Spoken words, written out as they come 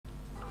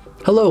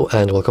Hello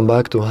and welcome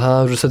back to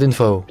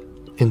HUAWEI.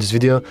 In this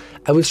video,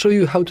 I will show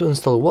you how to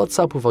install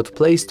WhatsApp without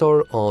Play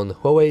Store on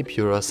HUAWEI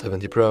Pura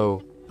 70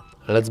 Pro.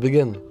 Let's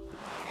begin.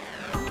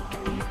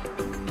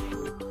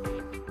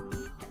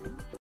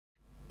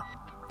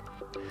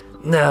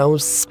 Now,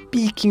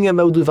 speaking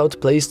about without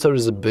Play Store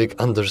is a big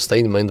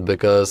understatement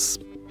because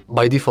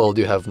by default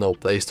you have no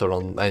Play Store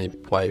on any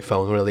HUAWEI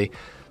phone really.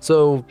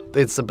 So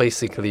it's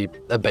basically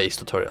a base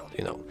tutorial,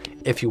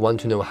 If you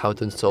want to know how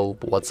to install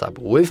WhatsApp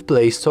with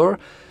Play Store,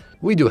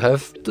 we do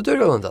have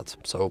tutorial on that,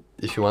 so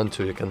if you want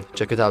to, you can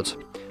check it out.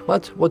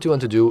 But what you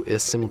want to do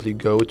is simply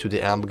go to the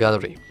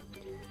AppGallery.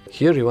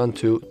 Here you want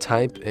to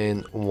type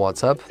in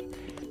WhatsApp,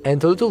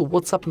 and a little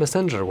WhatsApp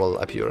Messenger will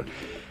appear.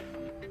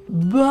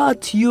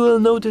 But you will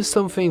notice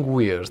something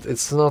weird.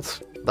 It's not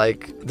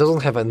like, it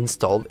doesn't have an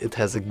install, it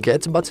has a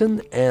get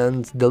button,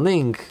 and the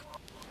link,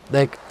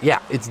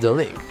 it's the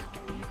link.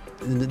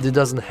 It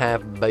doesn't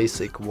have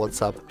basic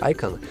WhatsApp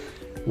icon.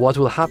 What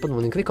will happen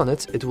when you click on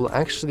it, it will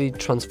actually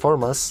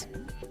transport us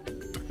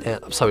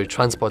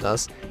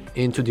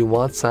into the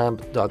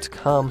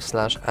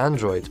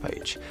whatsapp.com/Android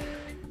page,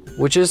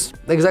 which is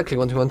exactly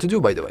what we want to do,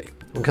 by the way.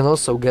 We can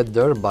also get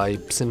there by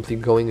simply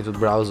going into the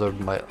browser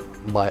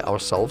by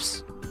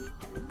ourselves,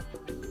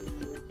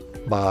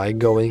 by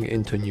going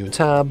into new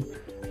tab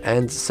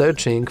and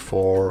searching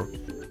for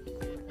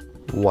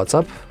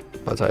WhatsApp,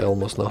 but I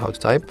almost know how to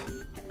type.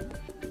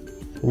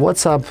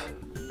 WhatsApp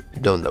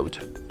download.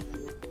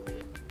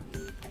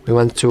 We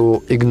want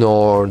to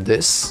ignore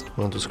this,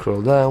 we want to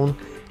scroll down,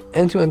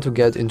 and we want to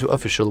get into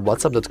official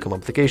whatsapp.com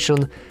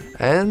application,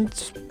 and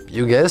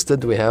you guessed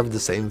it, we have the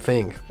same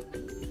thing.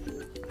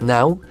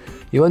 Now,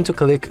 you want to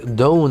click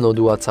download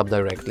WhatsApp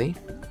directly.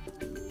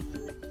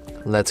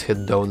 Let's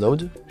hit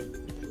download.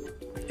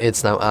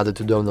 It's now added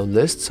to download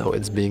list, so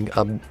it's being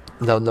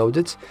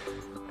downloaded,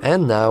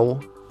 and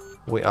now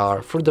we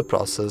are through the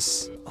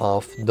process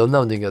of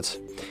downloading it.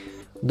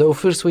 Though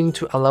first we need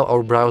to allow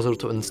our browser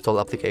to install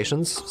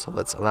applications, so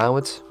let's allow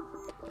it,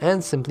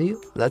 and simply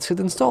let's hit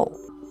install.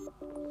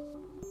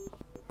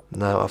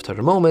 Now after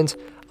a moment,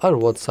 our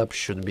WhatsApp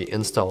should be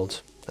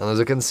installed, and as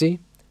you can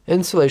see,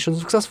 installation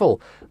successful.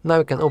 Now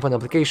we can open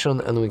application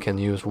and we can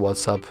use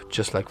WhatsApp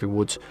just like we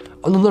would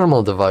on a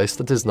normal device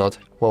that is not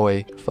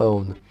HUAWEI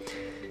phone.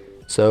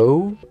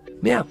 So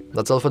yeah,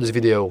 that's all for this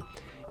video.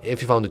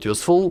 If you found it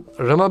useful,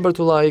 remember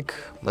to like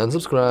and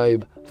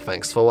subscribe.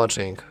 Thanks for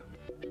watching.